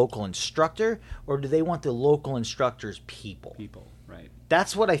want the local instructor, or do they want the local instructor's people? People, right.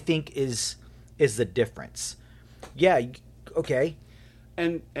 That's what I think is the difference. Yeah, okay.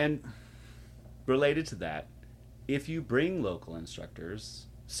 And related to that, if you bring local instructors,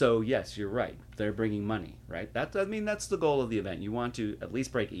 so yes, you're right. They're bringing money, right? That's the goal of the event. You want to at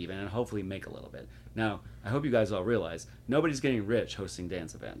least break even and hopefully make a little bit. Now, I hope you guys all realize nobody's getting rich hosting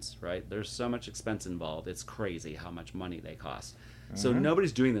dance events, right? There's so much expense involved. It's crazy how much money they cost. Mm-hmm. So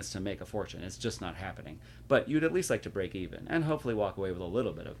nobody's doing this to make a fortune. It's just not happening. But you'd at least like to break even and hopefully walk away with a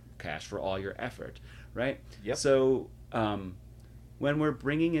little bit of cash for all your effort, right? Yep. So when we're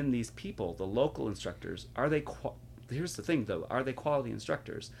bringing in these people, the local instructors, here's the thing, though. Are they quality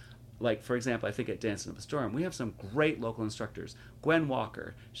instructors? Like, for example, I think at Dancing Up a Storm, we have some great local instructors. Gwen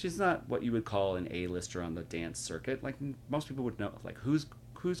Walker, she's not what you would call an A-lister on the dance circuit. Like, most people would know, like, who's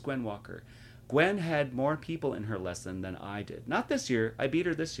Gwen Walker? Gwen had more people in her lesson than I did. Not this year. I beat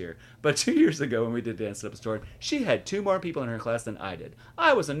her this year. But 2 years ago when we did Dancing Up a Storm, she had 2 more people in her class than I did.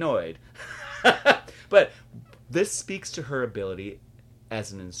 I was annoyed. But this speaks to her ability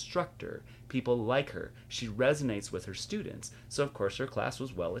as an instructor. People like her. She resonates with her students. So, of course, her class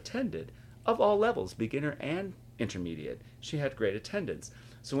was well attended. Of all levels, beginner and intermediate. She had great attendance.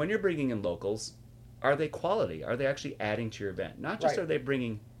 So when you're bringing in locals, are they quality? Are they actually adding to your event? Not just Are they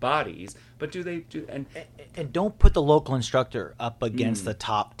bringing bodies, but do they do... And don't put the local instructor up against the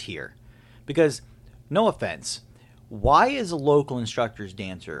top tier. Because, no offense, why is a local instructor's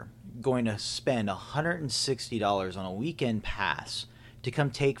dancer going to spend $160 on a weekend pass to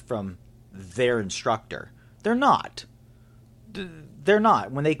come take from their instructor? They're not. They're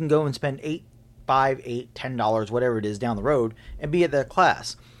not. When they can go and spend $8, $5, $8, $10, whatever it is down the road and be at that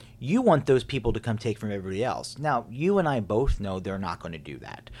class. You want those people to come take from everybody else. Now, you and I both know they're not going to do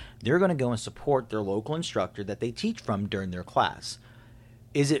that. They're going to go and support their local instructor that they teach from during their class.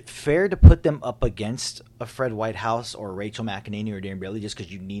 Is it fair to put them up against a Fred Whitehouse or Rachel McEnany or Darren Bailey just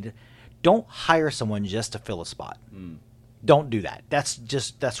because you need it? Don't hire someone just to fill a spot. Don't do that.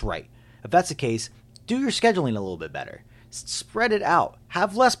 That's right. If that's the case, do your scheduling a little bit better. Spread it out.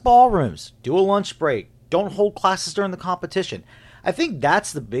 Have less ballrooms. Do a lunch break. Don't hold classes during the competition. I think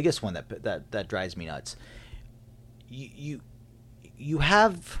that's the biggest one that drives me nuts. You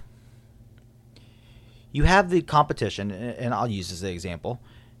have the competition, and I'll use this as an example,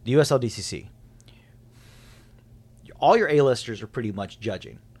 the USLDCC. All your A-listers are pretty much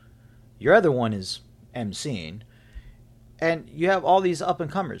judging. Your other one is emceeing. And you have all these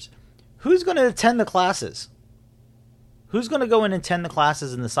up-and-comers. Who's going to attend the classes? Who's going to go in and attend the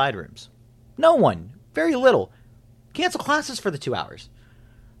classes in the side rooms? No one. Very little. Cancel classes for the 2 hours.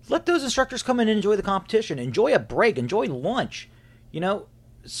 Let those instructors come in and enjoy the competition. Enjoy a break. Enjoy lunch.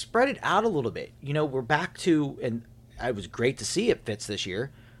 Spread it out a little bit. We're back to, and it was great to see it fits this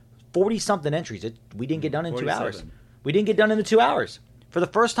year, 40-something entries. We didn't get done in 2 hours. We didn't get done in the 2 hours. For the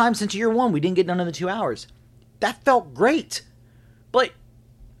first time since year 1, we didn't get done in the 2 hours. That felt great. But,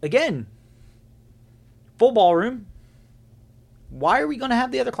 again, full ballroom. Why are we going to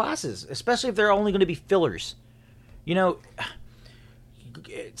have the other classes? Especially if they're only going to be fillers.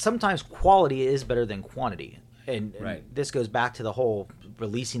 Sometimes quality is better than quantity. And this goes back to the whole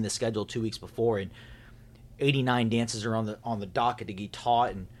releasing the schedule 2 weeks before, and 89 dances are on the docket to get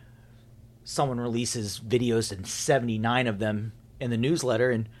taught, and someone releases videos and 79 of them in the newsletter,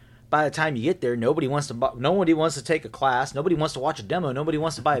 and by the time you get there, nobody wants to take a class, nobody wants to watch a demo, nobody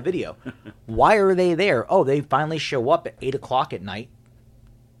wants to buy a video. Why are they there? Oh, they finally show up at 8 o'clock at night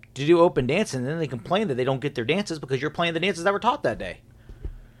to do open dancing, and then they complain that they don't get their dances because you're playing the dances that were taught that day.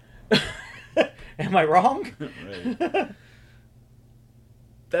 Am I wrong? Right.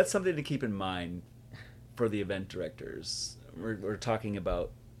 That's something to keep in mind for the event directors. We're talking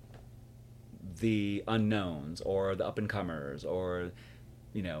about the unknowns or the up-and-comers or,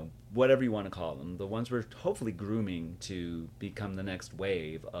 whatever you want to call them. The ones we're hopefully grooming to become the next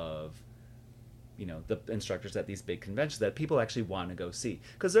wave of, the instructors at these big conventions that people actually want to go see.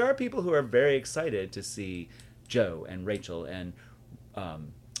 Because there are people who are very excited to see Joe and Rachel and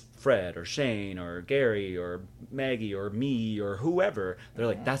Fred or Shane or Gary or Maggie or me or whoever. They're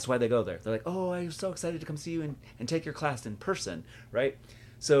like, that's why they go there. They're like, oh, I'm so excited to come see you and take your class in person, right?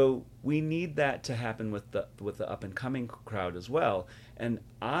 So we need that to happen with the up and coming crowd as well. And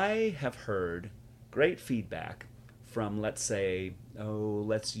I have heard great feedback from, let's say,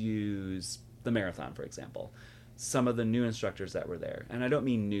 let's use the marathon for example. Some of the new instructors that were there, and I don't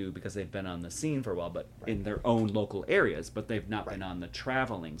mean new because they've been on the scene for a while, but in their own local areas, but they've not been on the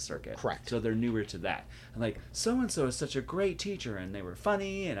traveling circuit. Correct. So they're newer to that. And like, so and so is such a great teacher, and they were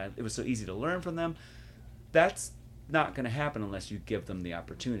funny, and it was so easy to learn from them. That's not going to happen unless you give them the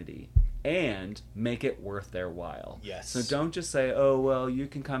opportunity and make it worth their while. Yes. So don't just say, "Oh, well, you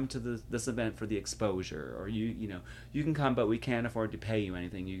can come to this event for the exposure," or you can come, but we can't afford to pay you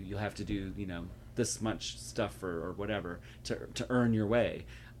anything. You'll have to do this much stuff or whatever to earn your way.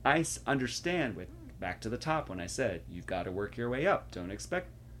 I understand back to the top when I said you've got to work your way up. Don't expect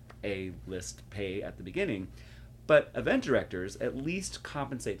A-list pay at the beginning. But event directors at least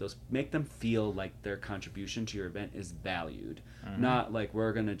compensate those, make them feel like their contribution to your event is valued. Mm-hmm. Not like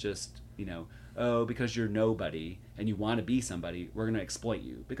we're going to just, because you're nobody and you want to be somebody, we're going to exploit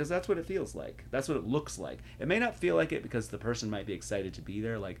you. Because that's what it feels like. That's what it looks like. It may not feel like it because the person might be excited to be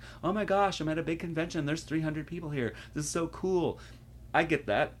there. Like, oh my gosh, I'm at a big convention. There's 300 people here. This is so cool. I get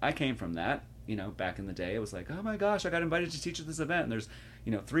that. I came from that. Back in the day, it was like, oh my gosh, I got invited to teach at this event, and there's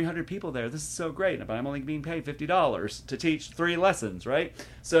 300 people there. This is so great, but I'm only being paid $50 to teach 3 lessons, right?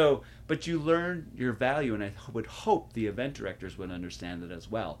 So, but you learn your value, and I would hope the event directors would understand it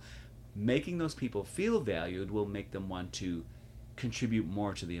as well. Making those people feel valued will make them want to contribute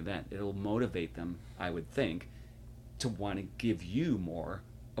more to the event. It'll motivate them, I would think, to want to give you more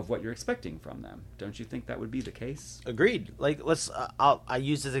of what you're expecting from them. Don't you think that would be the case? Agreed. Like, I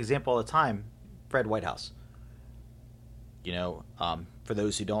use this example all the time. Fred Whitehouse. For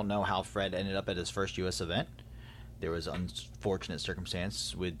those who don't know how Fred ended up at his first U.S. event, there was unfortunate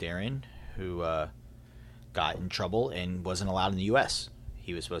circumstance with Darren, who got in trouble and wasn't allowed in the U.S.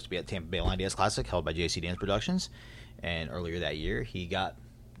 He was supposed to be at Tampa Bay Line Dance Classic, held by JC Dance Productions, and earlier that year he got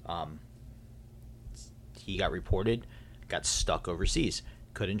reported, got stuck overseas,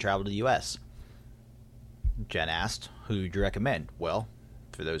 couldn't travel to the U.S. Jen asked, "Who would you recommend?" Well,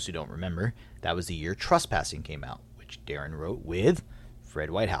 for those who don't remember, that was the year Trespassing came out, which Darren wrote with Fred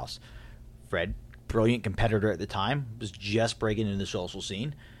Whitehouse. Fred, brilliant competitor at the time, was just breaking into the social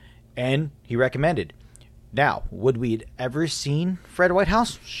scene, and he recommended. Now, would we have ever seen Fred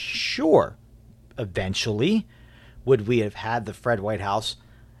Whitehouse? Sure. Eventually. Would we have had the Fred Whitehouse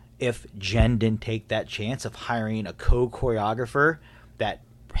if Jen didn't take that chance of hiring a co-choreographer that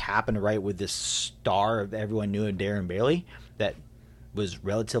happened to write with this star of everyone knew, Darren Bailey, that was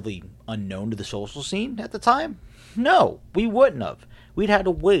relatively unknown to the social scene at the time? No, we wouldn't have. We'd had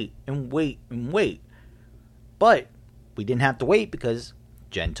to wait and wait and wait. But we didn't have to wait because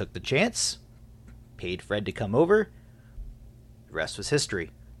Jen took the chance, paid Fred to come over. The rest was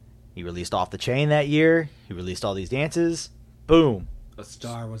history. He released Off the Chain that year. He released all these dances. Boom. A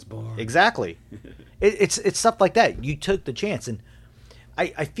star was born. Exactly. It's stuff like that. You took the chance. And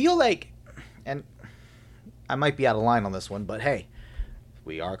I feel like, and I might be out of line on this one, but hey,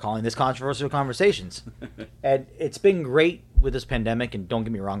 we are calling this Controversial Conversations. And it's been great with this pandemic, and don't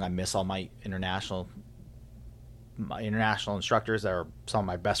get me wrong, I miss all my international instructors that are some of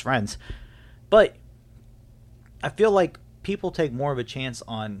my best friends. But I feel like people take more of a chance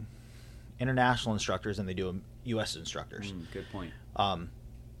on international instructors than they do U.S. instructors. Good point.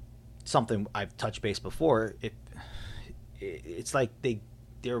 Something I've touched base before, it's like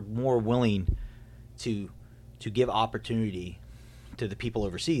they're more willing to give opportunity to the people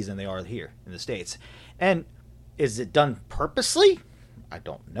overseas than they are here in the States. And is it done purposely? I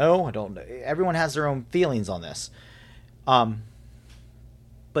don't know. Everyone has their own feelings on this. But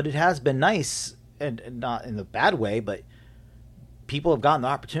it has been nice, and not in the bad way, but people have gotten the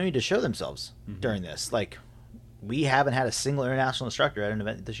opportunity to show themselves during this. Like, we haven't had a single international instructor at an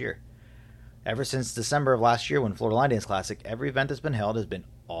event this year. Ever since December of last year when Florida Line Dance Classic, every event that's been held has been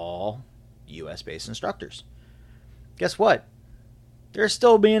all U.S.-based instructors. Guess what? They're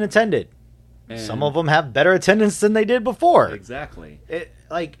still being attended. And some of them have better attendance than they did before. Exactly. I'm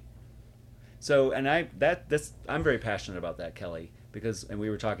very passionate about that, Kelly, because, and we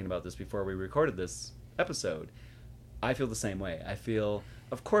were talking about this before we recorded this episode. I feel the same way. I feel,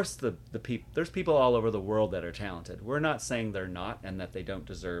 of course, there's people all over the world that are talented. We're not saying they're not and that they don't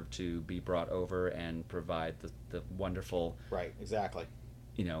deserve to be brought over and provide the wonderful, right, exactly,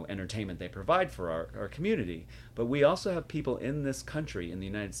 entertainment they provide for our community. But we also have people in this country, in the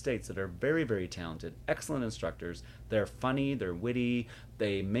United States, that are very, very talented, excellent instructors. They're funny, they're witty,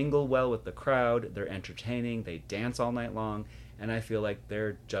 they mingle well with the crowd, they're entertaining, they dance all night long, and I feel like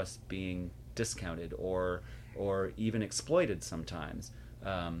they're just being discounted or even exploited sometimes.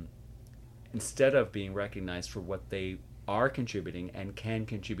 instead of being recognized for what they are contributing and can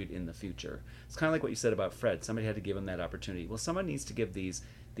contribute in the future. It's kind of like what you said about Fred. Somebody had to give him that opportunity. Well, someone needs to give these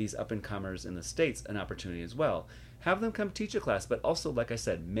up-and-comers in the States an opportunity as well. Have them come teach a class, but also, like I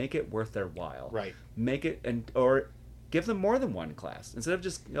said, make it worth their while. Right. Make it, or give them more than one class. Instead of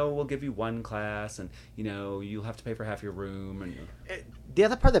just, we'll give you one class and, you'll have to pay for half your room. And the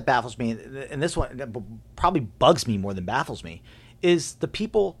other part that baffles me, and this one that probably bugs me more than baffles me, is the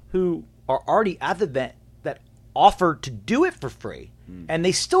people who are already at the event that offer to do it for free, and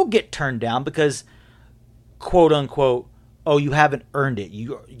they still get turned down because, quote unquote, oh, you haven't earned it.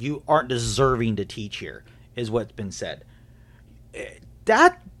 You aren't deserving to teach here, is what's been said.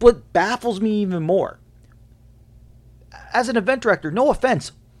 That's what baffles me even more. As an event director, no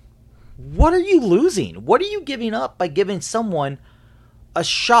offense, what are you losing? What are you giving up by giving someone a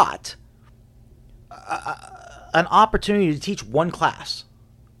shot, an opportunity to teach one class?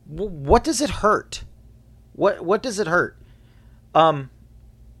 What does it hurt? What does it hurt?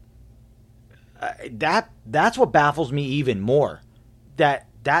 That's what baffles me even more.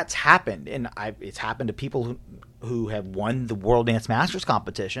 That's happened, and it's happened to people who have won the World Dance Masters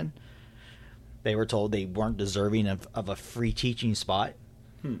competition. They were told they weren't deserving of a free teaching spot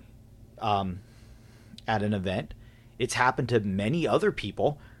at an event. It's happened to many other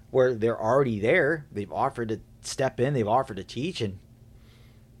people where they're already there. They've offered to step in. They've offered to teach, and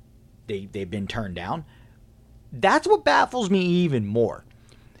they've been turned down. That's what baffles me even more.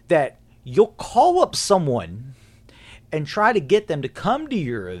 That you'll call up someone and try to get them to come to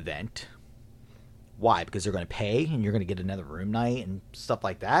your event. Why? Because they're going to pay and you're going to get another room night and stuff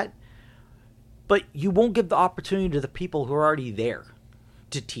like that. But you won't give the opportunity to the people who are already there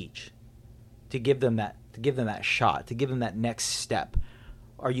to teach, to give them that shot, to give them that next step.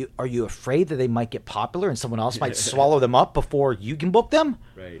 Are you afraid that they might get popular and someone else might swallow them up before you can book them?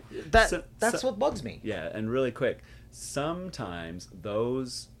 Right. That's what bugs me. Yeah, and really quick, sometimes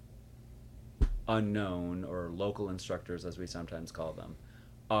those unknown or local instructors, as we sometimes call them,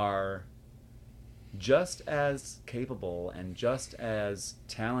 are just as capable and just as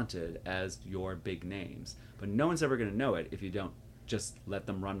talented as your big names. But no one's ever going to know it if you don't just let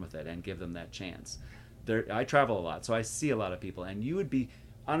them run with it and give them that chance. I travel a lot, so I see a lot of people, and you would be,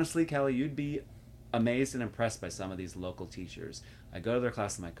 honestly, Kelly, you'd be amazed and impressed by some of these local teachers. I go to their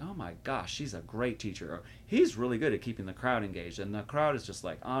class, I'm like, oh my gosh, she's a great teacher, or he's really good at keeping the crowd engaged, and the crowd is just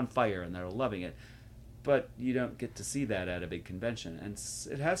like on fire and they're loving it. But you don't get to see that at a big convention, and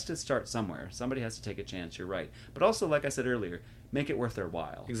it has to start somewhere. Somebody has to take a chance, you're right. But also, like I said earlier, make it worth their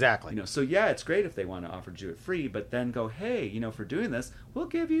while. Exactly. So yeah, it's great if they want to offer to do it free, but then go, hey, for doing this, we'll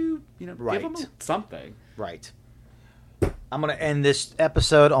give you, right. Give them something. Right. I'm going to end this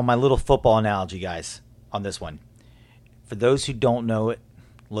episode on my little football analogy, guys, on this one. For those who don't know it,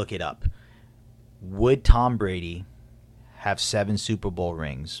 look it up. Would Tom Brady have 7 Super Bowl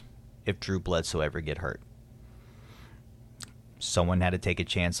rings if Drew Bledsoe ever get hurt? Someone had to take a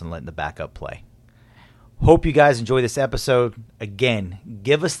chance on letting the backup play. Hope you guys enjoy this episode. Again,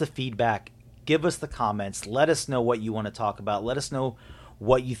 give us the feedback. Give us the comments. Let us know what you want to talk about. Let us know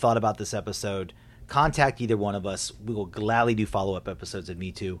what you thought about this episode. Contact either one of us. We will gladly do follow-up episodes of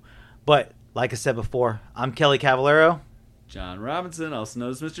Me Too. But like I said before, I'm Kelly Cavallero. John Robinson, also known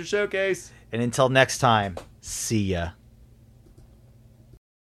as Mr. Showcase. And until next time, see ya.